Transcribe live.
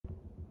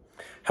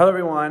Hello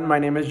everyone, my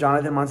name is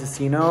Jonathan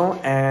Montesino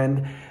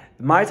and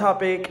my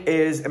topic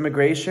is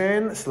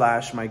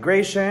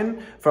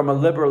immigration/migration from a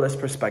liberalist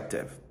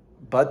perspective.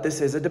 But this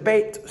is a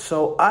debate,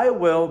 so I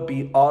will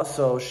be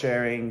also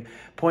sharing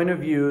point of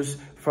views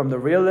from the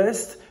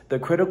realist, the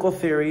critical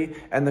theory,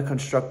 and the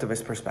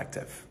constructivist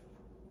perspective.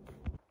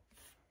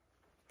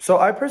 So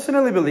I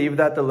personally believe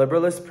that the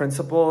liberalist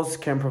principles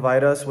can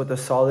provide us with a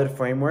solid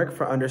framework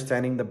for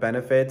understanding the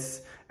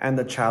benefits and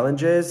the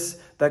challenges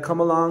that come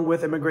along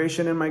with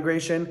immigration and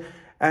migration,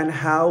 and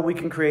how we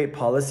can create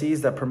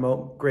policies that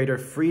promote greater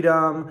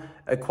freedom,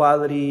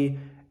 equality,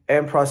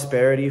 and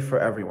prosperity for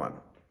everyone.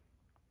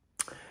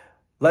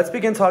 Let's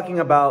begin talking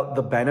about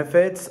the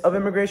benefits of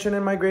immigration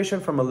and migration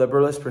from a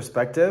liberalist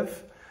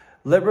perspective.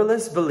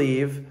 Liberalists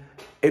believe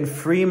in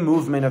free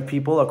movement of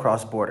people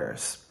across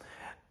borders,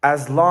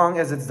 as long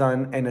as it's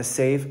done in a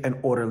safe and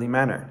orderly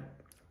manner,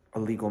 a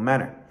legal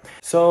manner.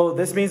 So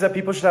this means that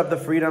people should have the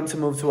freedom to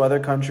move to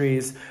other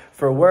countries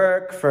for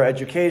work, for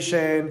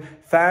education,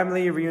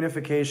 family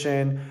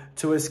reunification,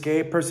 to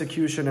escape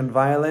persecution and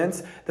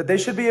violence, that they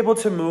should be able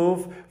to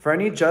move for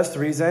any just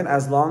reason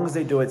as long as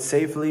they do it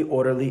safely,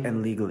 orderly,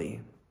 and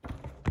legally.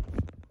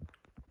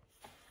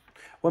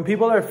 When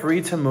people are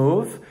free to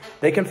move,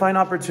 they can find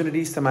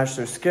opportunities to match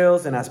their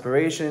skills and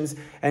aspirations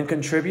and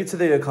contribute to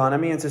the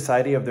economy and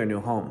society of their new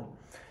home.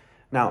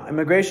 Now,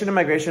 immigration and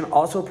migration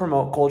also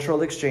promote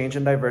cultural exchange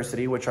and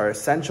diversity, which are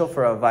essential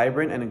for a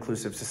vibrant and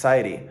inclusive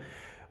society.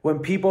 When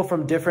people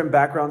from different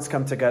backgrounds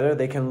come together,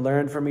 they can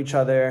learn from each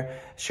other,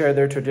 share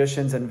their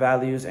traditions and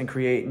values, and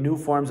create new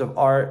forms of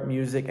art,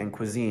 music, and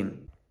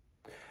cuisine.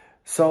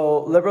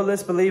 So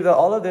liberalists believe that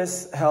all of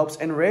this helps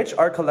enrich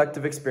our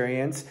collective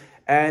experience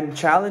and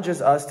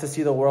challenges us to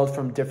see the world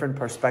from different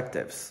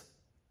perspectives.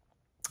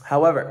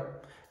 However,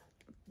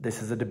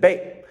 this is a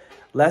debate.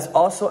 Let's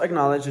also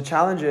acknowledge the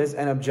challenges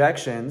and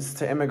objections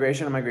to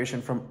immigration and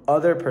migration from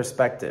other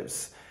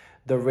perspectives: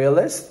 the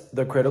realist,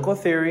 the critical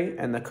theory,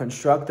 and the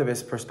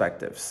constructivist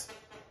perspectives.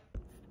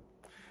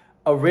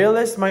 A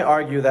realist might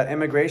argue that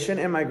immigration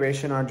and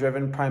migration are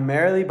driven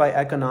primarily by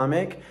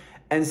economic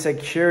and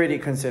security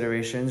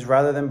considerations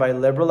rather than by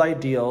liberal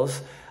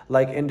ideals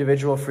like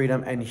individual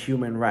freedom and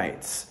human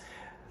rights.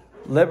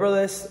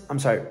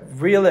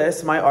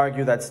 Realists might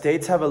argue that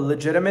states have a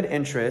legitimate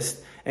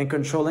interest in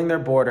controlling their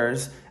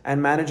borders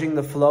and managing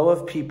the flow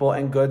of people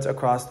and goods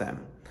across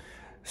them.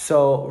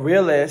 So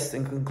realists,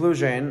 in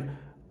conclusion,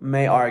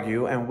 may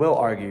argue and will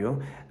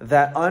argue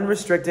that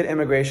unrestricted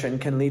immigration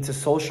can lead to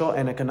social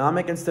and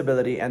economic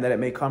instability and that it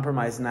may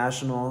compromise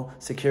national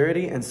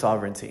security and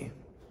sovereignty.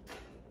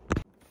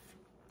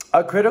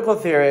 A critical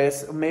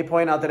theorist may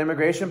point out that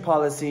immigration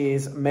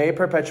policies may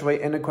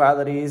perpetuate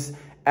inequalities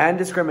and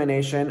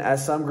discrimination,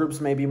 as some groups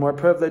may be more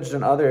privileged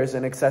than others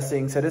in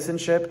accessing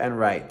citizenship and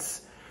rights.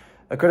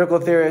 A critical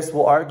theorist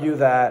will argue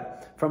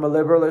that from a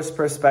liberalist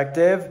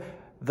perspective,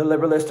 the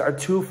liberalists are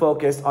too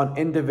focused on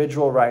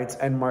individual rights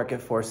and market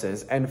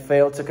forces and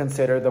fail to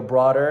consider the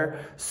broader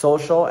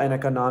social and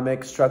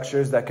economic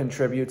structures that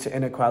contribute to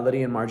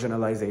inequality and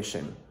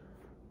marginalization.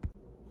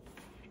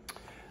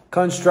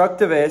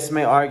 Constructivists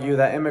may argue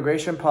that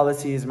immigration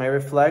policies may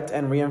reflect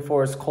and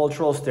reinforce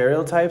cultural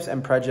stereotypes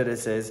and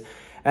prejudices,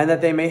 and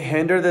that they may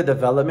hinder the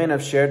development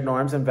of shared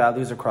norms and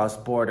values across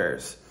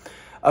borders.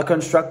 A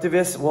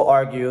constructivist will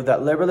argue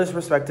that liberalist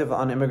perspectives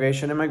on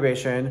immigration and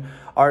migration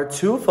are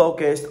too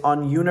focused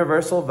on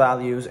universal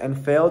values and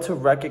fail to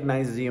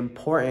recognize the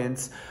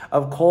importance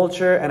of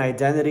culture and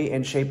identity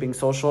in shaping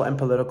social and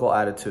political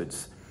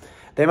attitudes.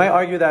 They might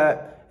argue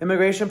that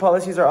immigration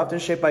policies are often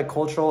shaped by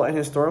cultural and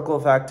historical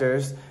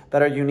factors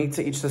that are unique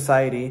to each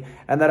society,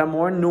 and that a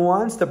more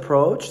nuanced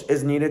approach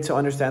is needed to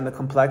understand the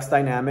complex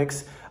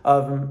dynamics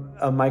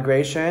of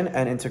migration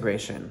and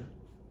integration.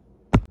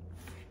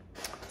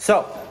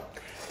 So,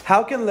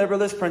 how can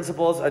liberalist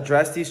principles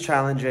address these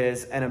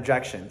challenges and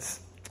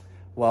objections?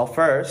 Well,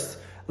 first,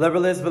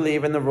 liberalists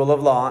believe in the rule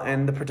of law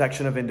and the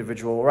protection of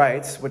individual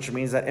rights, which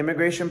means that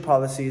immigration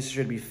policies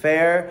should be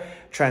fair,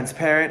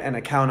 transparent, and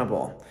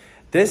accountable.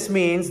 This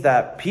means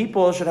that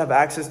people should have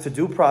access to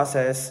due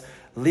process,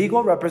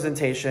 legal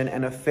representation,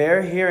 and a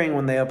fair hearing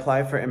when they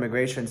apply for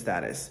immigration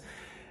status.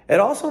 It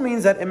also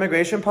means that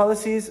immigration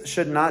policies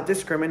should not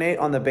discriminate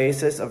on the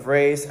basis of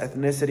race,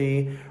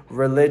 ethnicity,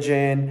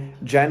 religion,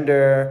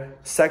 gender,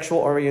 sexual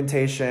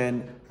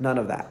orientation, none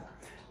of that.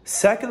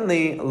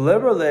 Secondly,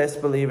 liberalists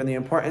believe in the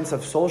importance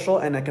of social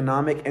and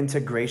economic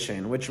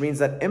integration, which means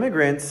that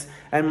immigrants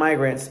and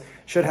migrants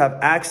should have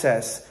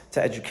access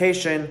to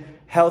education,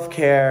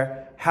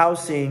 healthcare,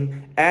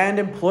 housing, and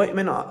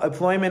employment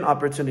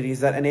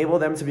opportunities that enable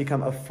them to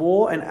become a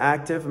full and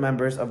active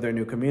members of their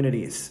new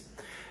communities.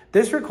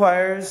 This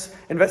requires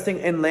investing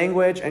in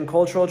language and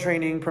cultural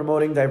training,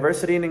 promoting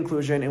diversity and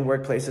inclusion in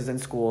workplaces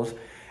and schools,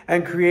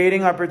 and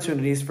creating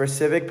opportunities for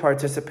civic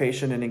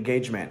participation and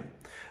engagement.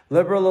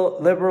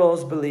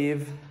 Liberalists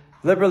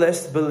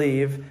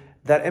believe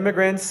that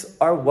immigrants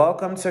are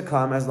welcome to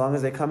come as long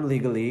as they come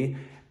legally,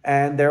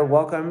 and they're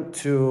welcome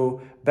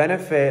to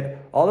benefit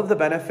all of the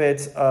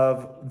benefits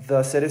of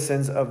the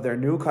citizens of their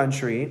new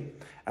country,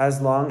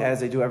 as long as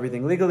they do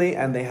everything legally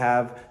and they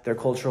have their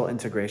cultural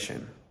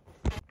integration.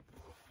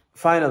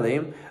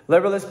 Finally,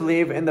 liberalists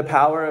believe in the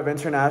power of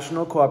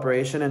international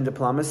cooperation and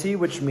diplomacy,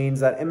 which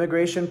means that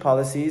immigration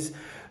policies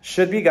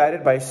should be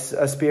guided by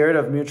a spirit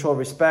of mutual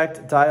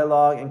respect,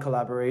 dialogue, and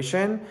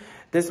collaboration.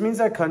 This means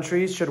that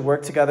countries should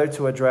work together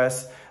to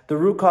address the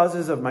root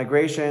causes of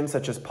migration,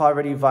 such as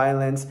poverty,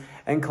 violence,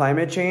 and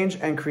climate change,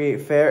 and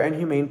create fair and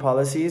humane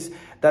policies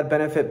that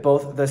benefit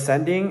both the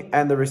sending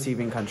and the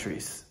receiving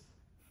countries.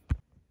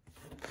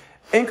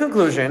 In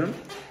conclusion,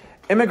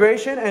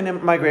 immigration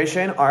and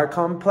migration are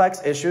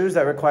complex issues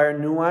that require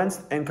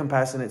nuanced and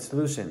compassionate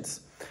solutions.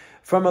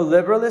 From a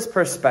liberalist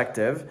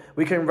perspective,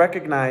 we can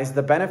recognize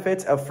the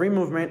benefits of free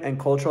movement and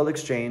cultural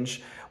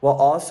exchange while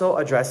also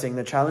addressing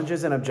the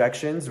challenges and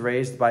objections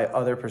raised by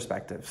other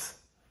perspectives.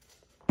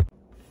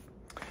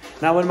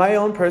 Now, in my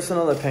own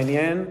personal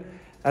opinion,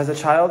 as a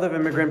child of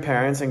immigrant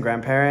parents and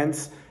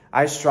grandparents,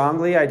 I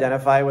strongly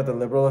identify with the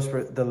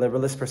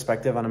liberalist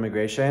perspective on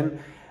immigration.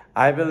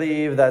 I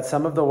believe that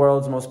some of the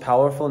world's most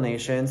powerful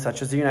nations,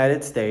 such as the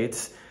United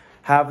States,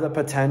 have the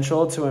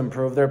potential to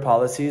improve their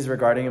policies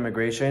regarding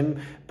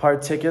immigration,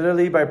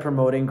 particularly by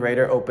promoting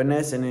greater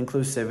openness and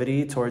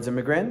inclusivity towards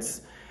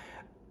immigrants.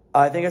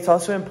 I think it's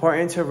also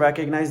important to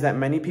recognize that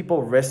many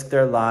people risk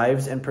their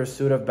lives in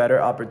pursuit of better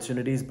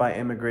opportunities by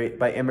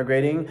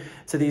immigrating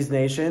to these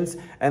nations,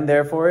 and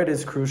therefore it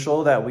is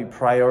crucial that we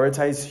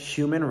prioritize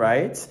human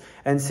rights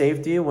and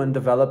safety when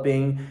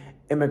developing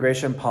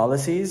immigration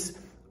policies.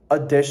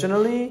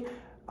 Additionally,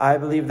 I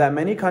believe that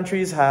many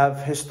countries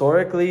have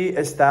historically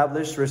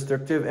established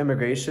restrictive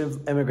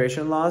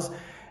immigration laws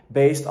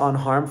based on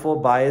harmful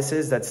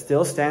biases that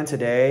still stand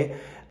today,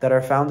 that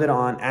are founded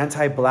on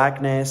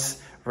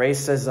anti-Blackness,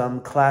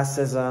 racism,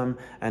 classism,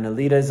 and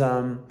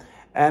elitism.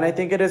 And I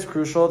think it is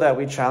crucial that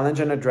we challenge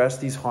and address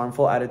these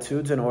harmful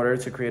attitudes in order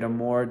to create a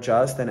more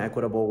just and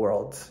equitable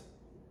world.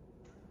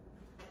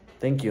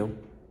 Thank you.